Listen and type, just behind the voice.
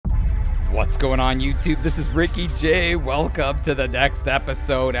What's going on, YouTube? This is Ricky J. Welcome to the next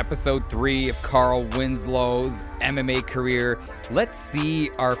episode, episode 3 of Carl Winslow's MMA career. Let's see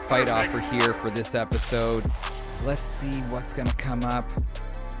our fight offer here for this episode. Let's see what's gonna come up.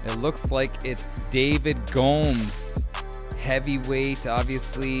 It looks like it's David Gomes, heavyweight.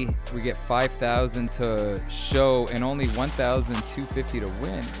 Obviously, we get 5,000 to show and only 1,250 to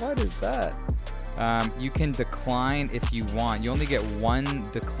win. What is that? You can decline if you want. You only get one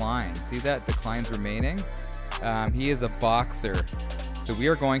decline. See that? Declines remaining. He is a boxer. So we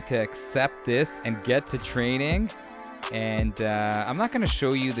are going to accept this and get to training. And I'm not going to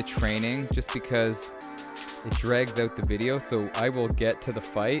show you the training just because it drags out the video. So I will get to the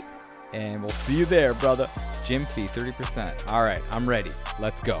fight and we'll see you there, brother. Gym fee, 30%. All right, I'm ready.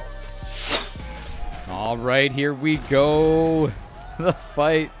 Let's go. All right, here we go. The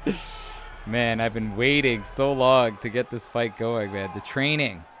fight. Man, I've been waiting so long to get this fight going, man. The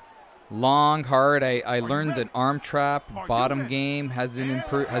training, long, hard. I learned an arm trap, bottom game has been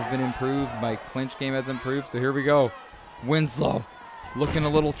improved. My clinch game has improved. So here we go. Winslow, looking a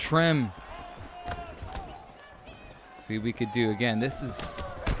little trim. See what we could do. Again, this is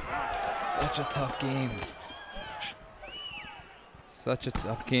such a tough game. Such a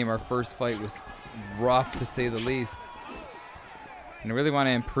tough game. Our first fight was rough, to say the least. And I really want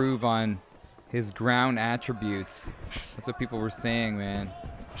to improve on his ground attributes. That's what people were saying, man.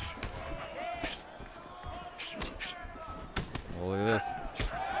 Oh, look at this.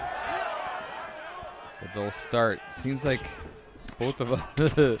 A dull start. Seems like both of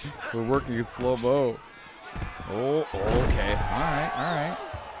us we're working in slow-mo. Oh, okay. All right, all right.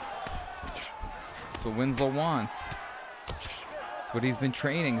 That's what Winslow wants. That's what he's been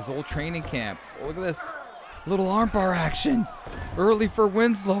training, his old training camp. Oh, look at this. Little armbar action. Early for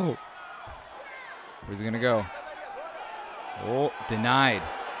Winslow. Where's he gonna go? Oh, denied.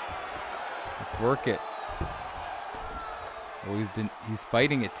 Let's work it. Oh, he's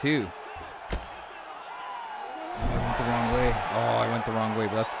fighting it too. Oh, I went the wrong way. Oh, I went the wrong way,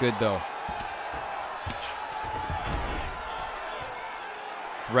 but that's good though.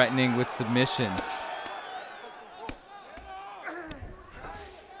 Threatening with submissions.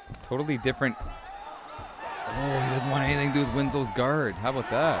 Totally different. Oh, he doesn't want anything to do with Winslow's guard. How about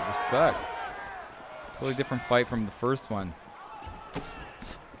that? Respect. Totally different fight from the first one.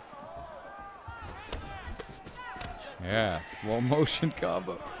 Yeah, slow motion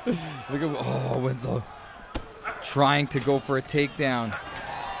combo. Look at, oh, Winslow trying to go for a takedown.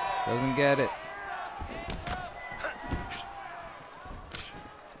 Doesn't get it.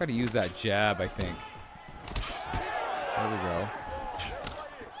 He's got to use that jab, I think. There we go.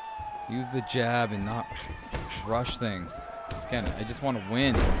 Use the jab and not rush things. Again, I just want to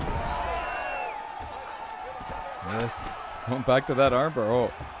win. Yes. Going back to that armbar.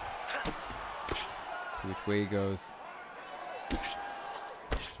 Oh. See which way he goes.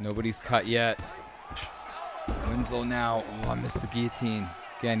 Nobody's cut yet. Winslow now. Oh, I missed the guillotine.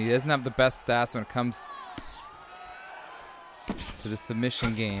 Again, he doesn't have the best stats when it comes to the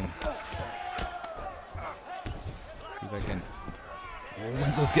submission game. See if I can. Oh,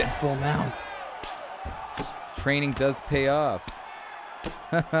 Winslow's getting full mount. Training does pay off.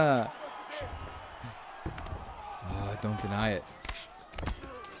 Oh, don't deny it.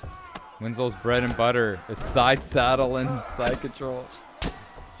 Winslow's bread and butter is side saddle and side control.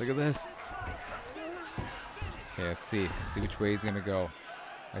 Look at this. Okay, let's see. Let's see which way he's gonna go.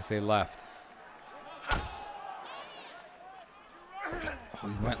 I say left. Oh,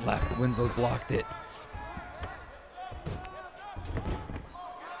 he went left. Winslow blocked it.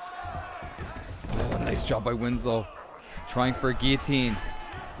 Oh, nice job by Winslow. Trying for a guillotine.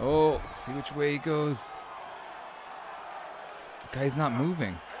 Oh, let's see which way he goes. Guy's not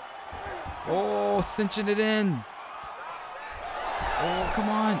moving. Oh, cinching it in. Oh, come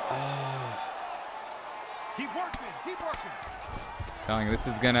on. Oh. Keep working. Keep working. Telling you, this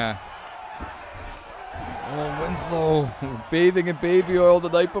is gonna. Oh, Winslow bathing in baby oil the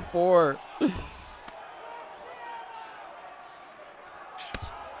night before. See,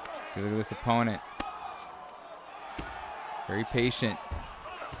 look at this opponent. Very patient.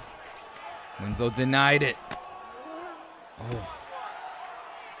 Winslow denied it. Oh.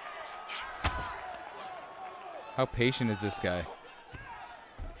 How patient is this guy?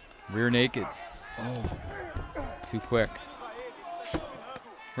 Rear naked. Oh. Too quick.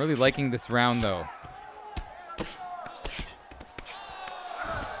 Really liking this round though.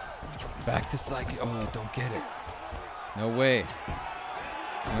 Back to psyche. Oh, don't get it. No way.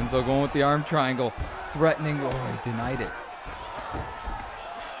 Winslow going with the arm triangle. Threatening. Oh, he denied it.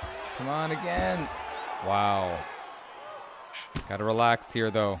 Come on again. Wow. Gotta relax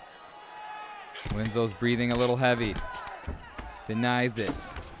here though. Winslow's breathing a little heavy. Denies it.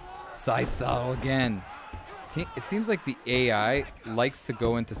 Side saddle again. It seems like the AI likes to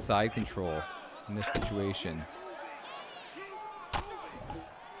go into side control in this situation.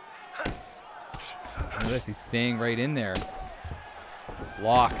 Look at this, he's staying right in there.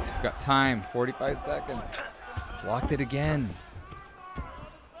 Blocked. Got time. 45 seconds. Blocked it again.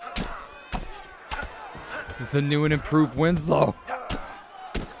 This is a new and improved Winslow.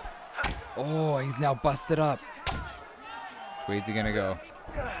 Oh, he's now busted up. Which way is he gonna go?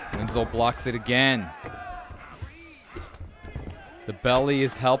 Winslow blocks it again. The belly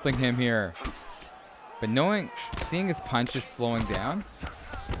is helping him here. But seeing his punches slowing down,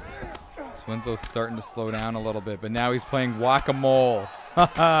 Winslow's starting to slow down a little bit. But now he's playing whack-a-mole.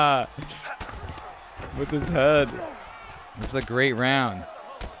 With his head. This is a great round.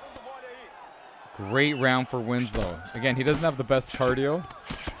 Great round for Winslow. Again, he doesn't have the best cardio.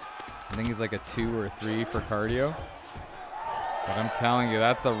 I think he's like a 2 or a 3 for cardio. But I'm telling you,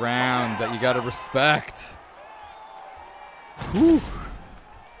 that's a round that you got to respect. Whew.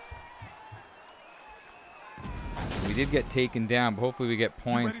 We did get taken down, but hopefully we get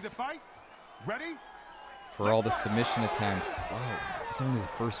points for all the submission attempts. Wow, it's only the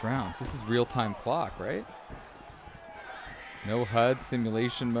first round. So this is real-time clock, right? No HUD,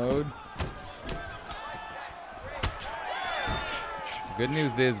 simulation mode. The good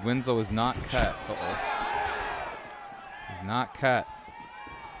news is Winslow is not cut. He's not cut.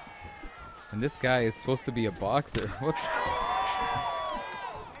 And this guy is supposed to be a boxer. What?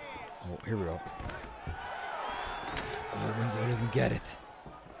 Oh, here we go. Oh, Winslow doesn't get it.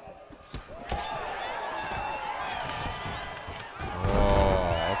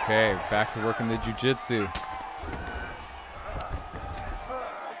 Oh, okay. Back to working the jiu-jitsu.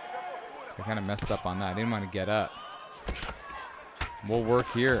 I kind of messed up on that. I didn't want to get up. We'll work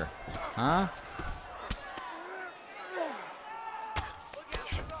here. Huh?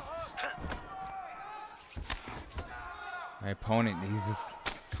 My opponent, he's just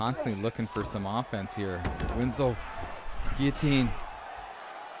constantly looking for some offense here. Winslow, guillotine.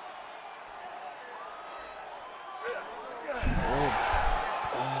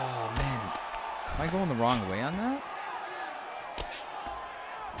 Oh, man. Am I going the wrong way on that?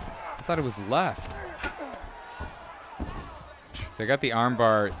 I thought it was left. So I got the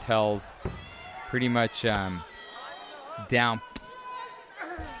armbar. It tells pretty much down. I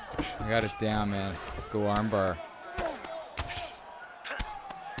got it down, man. Let's go armbar.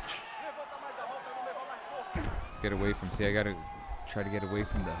 Let's get away from. See, I gotta try to get away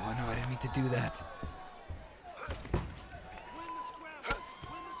from the. Oh no, I didn't mean to do that.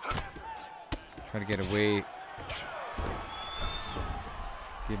 Try to get away.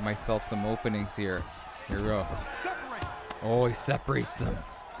 Give myself some openings here. Here we go. Oh, he separates them.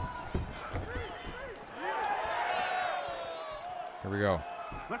 Here we go.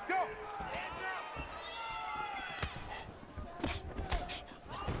 Let's go.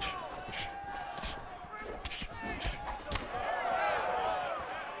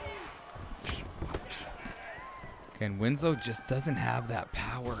 Okay, and Winslow just doesn't have that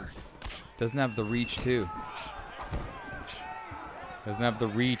power. Doesn't have the reach too. Doesn't have the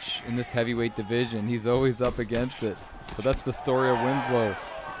reach in this heavyweight division. He's always up against it. But that's the story of Winslow.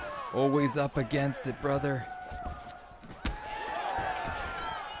 Always up against it, brother.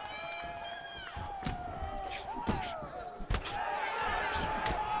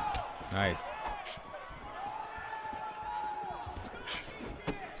 Nice.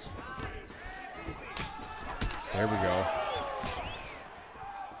 There we go.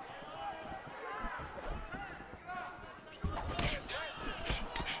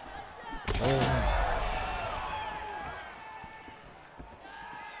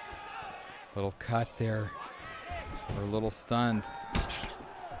 Little cut there. We're a little stunned.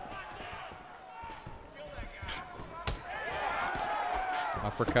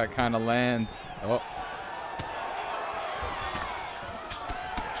 Uppercut kind of lands. Oh.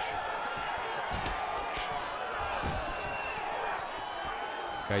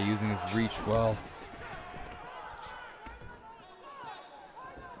 This guy using his reach well.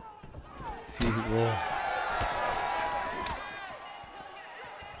 Let's see, whoa.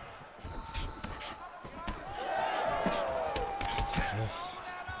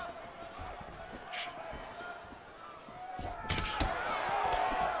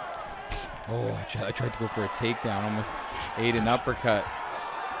 Oh, I tried to go for a takedown. Almost ate an uppercut.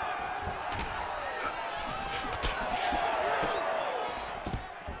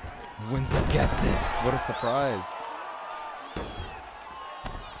 Winslow gets it. What a surprise.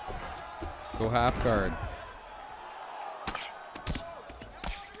 Let's go half guard.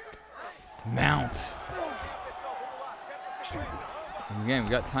 Mount. And again, we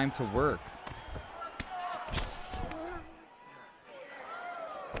got time to work.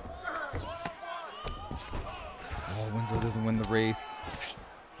 Oh, Winslow doesn't win the race.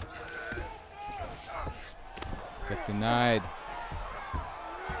 Get denied.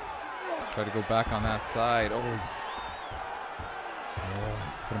 Let's try to go back on that side. Oh,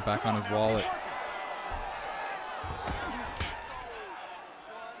 put him back on his wallet.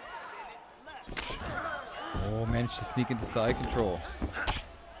 Oh, managed to sneak into side control.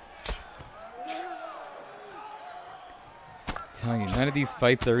 I'm telling you, none of these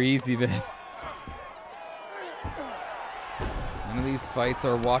fights are easy, man. None of these fights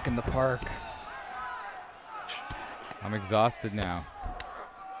are a walk in the park. I'm exhausted now.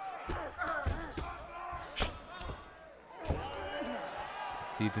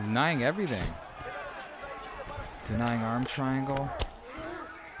 See, denying everything. Denying arm triangle.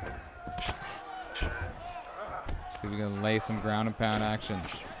 See, we're gonna lay some ground and pound action.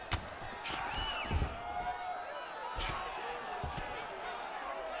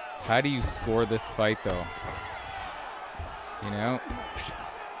 How do you score this fight, though? You know,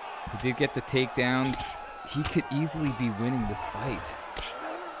 he did get the takedowns. He could easily be winning this fight.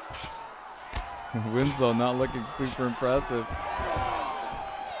 Winslow not looking super impressive.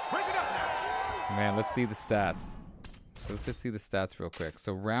 Man, let's see the stats. So let's just see the stats real quick.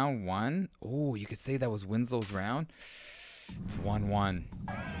 So round one. Oh, you could say that was Winslow's round. It's 1-1.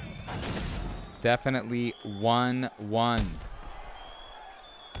 It's definitely 1-1.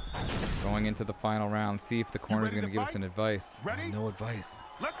 Going into the final round. See if the corner's going to give us an advice. No advice.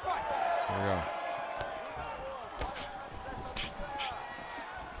 Let's fight. Here we go.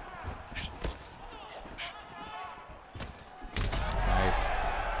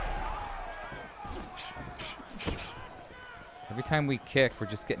 Every time we kick, we're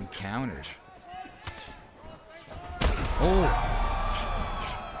just getting countered.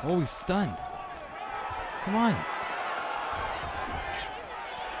 Oh. Oh, he's stunned. Come on.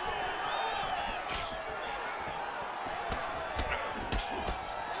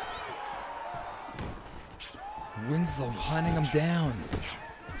 Winslow hunting him down.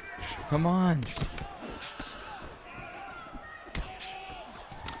 Come on.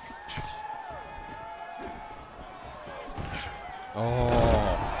 Oh, all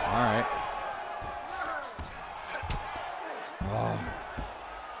right. Oh.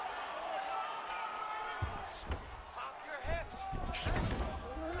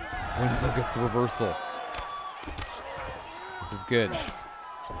 Winslow gets a reversal. This is good.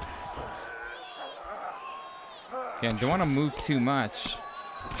 Again, don't want to move too much.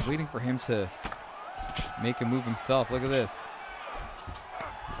 I'm waiting for him to make a move himself. Look at this.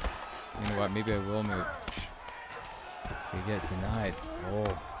 You know what? Maybe I will move. So you get denied.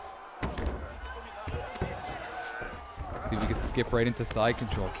 Oh. See if we could skip right into side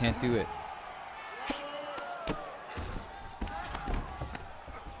control. Can't do it.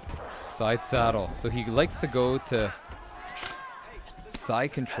 Side saddle. So he likes to go to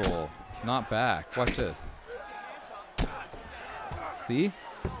side control, not back. Watch this. See?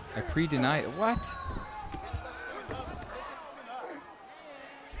 I pre-denied. What?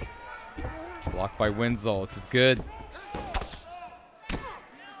 Blocked by Winslow. This is good.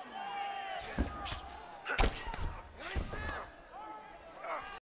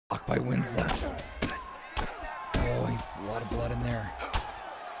 Blocked by Winslow. Oh, he's a lot of blood in there.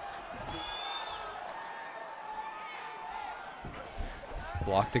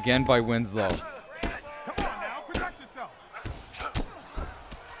 Blocked again by Winslow. Come on now, protect yourself.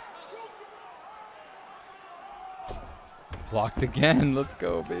 Blocked again. Let's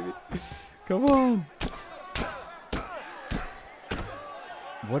go, baby. Come on.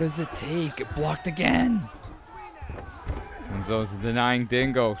 What does it take? Blocked again. Winslow's denying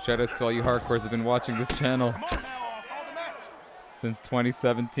Dingo. Shout out to all you hardcores who have been watching this channel since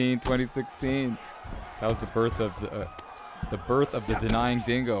 2017, 2016. That was the birth of the denying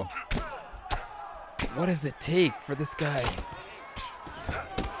Dingo. What does it take for this guy?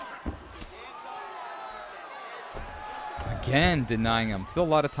 Again, denying him. Still a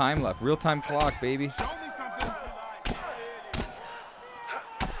lot of time left. Real-time clock, baby.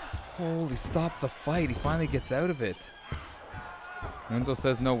 Holy, stop the fight. He finally gets out of it. Winslow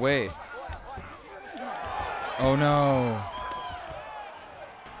says no way. Oh, no.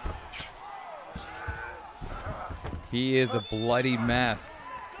 He is a bloody mess.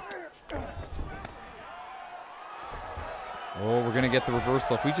 Oh, we're going to get the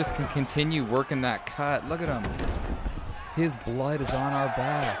reversal. If we just can continue working that cut. Look at him. His blood is on our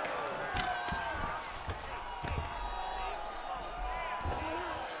back.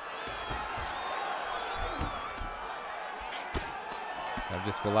 I'll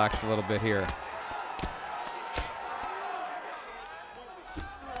just relax a little bit here.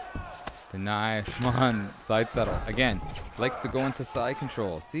 Deny. Come on. Side settle. Again, likes to go into side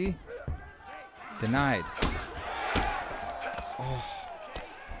control. See? Denied. Oh.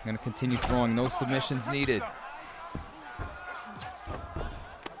 I'm going to continue throwing. No submissions needed.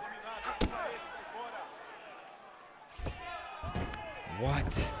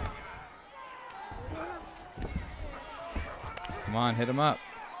 What? Come on, hit him up.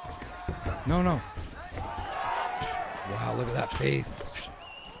 No, no. Wow, look at that face.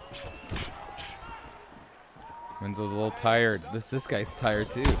 Winslow's a little tired. This guy's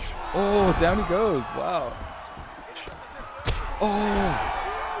tired too. Oh, down he goes. Wow. Oh.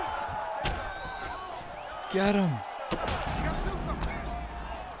 Get him.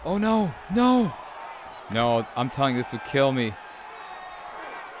 Oh no, no. No, I'm telling you, this would kill me.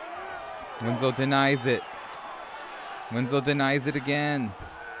 Winslow denies it. Winslow denies it again.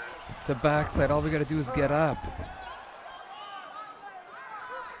 To backside, all we gotta do is get up.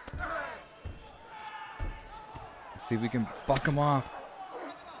 Let's see if we can buck him off.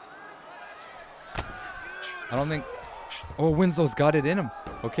 I don't think... Oh, Winslow's got it in him.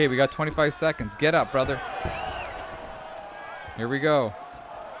 Okay, we got 25 seconds. Get up, brother. Here we go.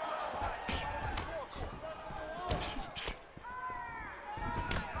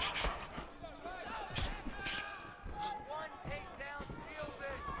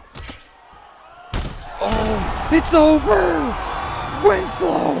 Oh, it's over!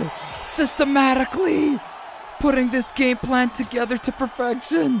 Winslow systematically putting this game plan together to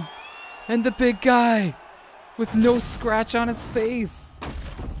perfection. And the big guy with no scratch on his face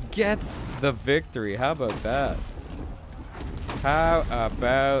gets the victory. How about that? How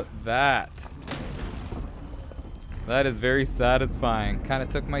about that? That is very satisfying. Kind of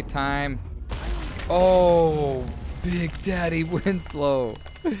took my time. Oh, Big Daddy Winslow.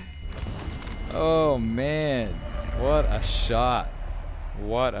 Oh, man. What a shot.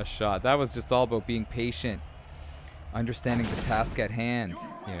 What a shot. That was just all about being patient, understanding the task at hand,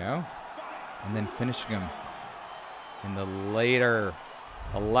 you know, and then finishing him in the later,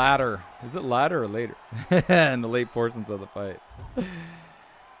 is it latter or later? In the late portions of the fight.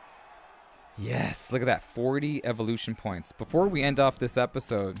 Yes, look at that, 40 evolution points. Before we end off this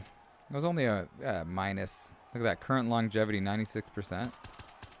episode, it was only a minus. Look at that, current longevity, 96%.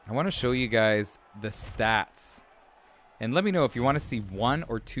 I want to show you guys the stats. And let me know if you want to see 1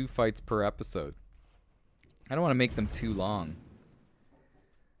 or 2 fights per episode. I don't want to make them too long.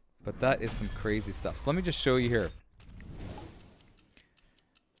 But that is some crazy stuff. So let me just show you here.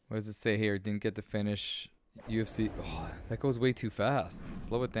 What does it say here? Didn't get to finish UFC. Oh, that goes way too fast.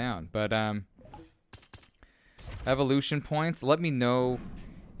 Slow it down. But evolution points. Let me know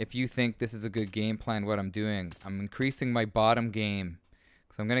if you think this is a good game plan, what I'm doing. I'm increasing my bottom game,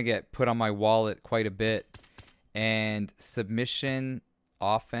 because I'm going to get put on my wallet quite a bit. And submission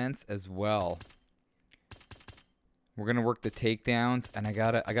offense as well. We're going to work the takedowns, and I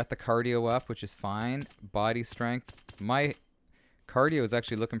got the cardio up, which is fine. Body strength. My cardio is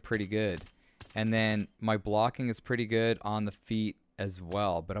actually looking pretty good. And then my blocking is pretty good on the feet as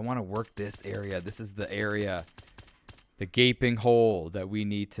well. But I want to work this area. This is the area, the gaping hole that we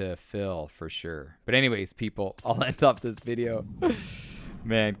need to fill for sure. But anyways, people, I'll end up this video.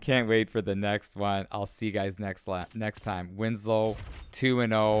 Man, can't wait for the next one. I'll see you guys next time. Winslow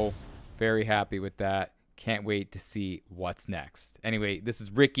 2-0. Very happy with that. Can't wait to see what's next. Anyway, this is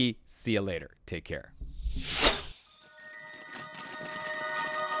Ricky. See you later. Take care.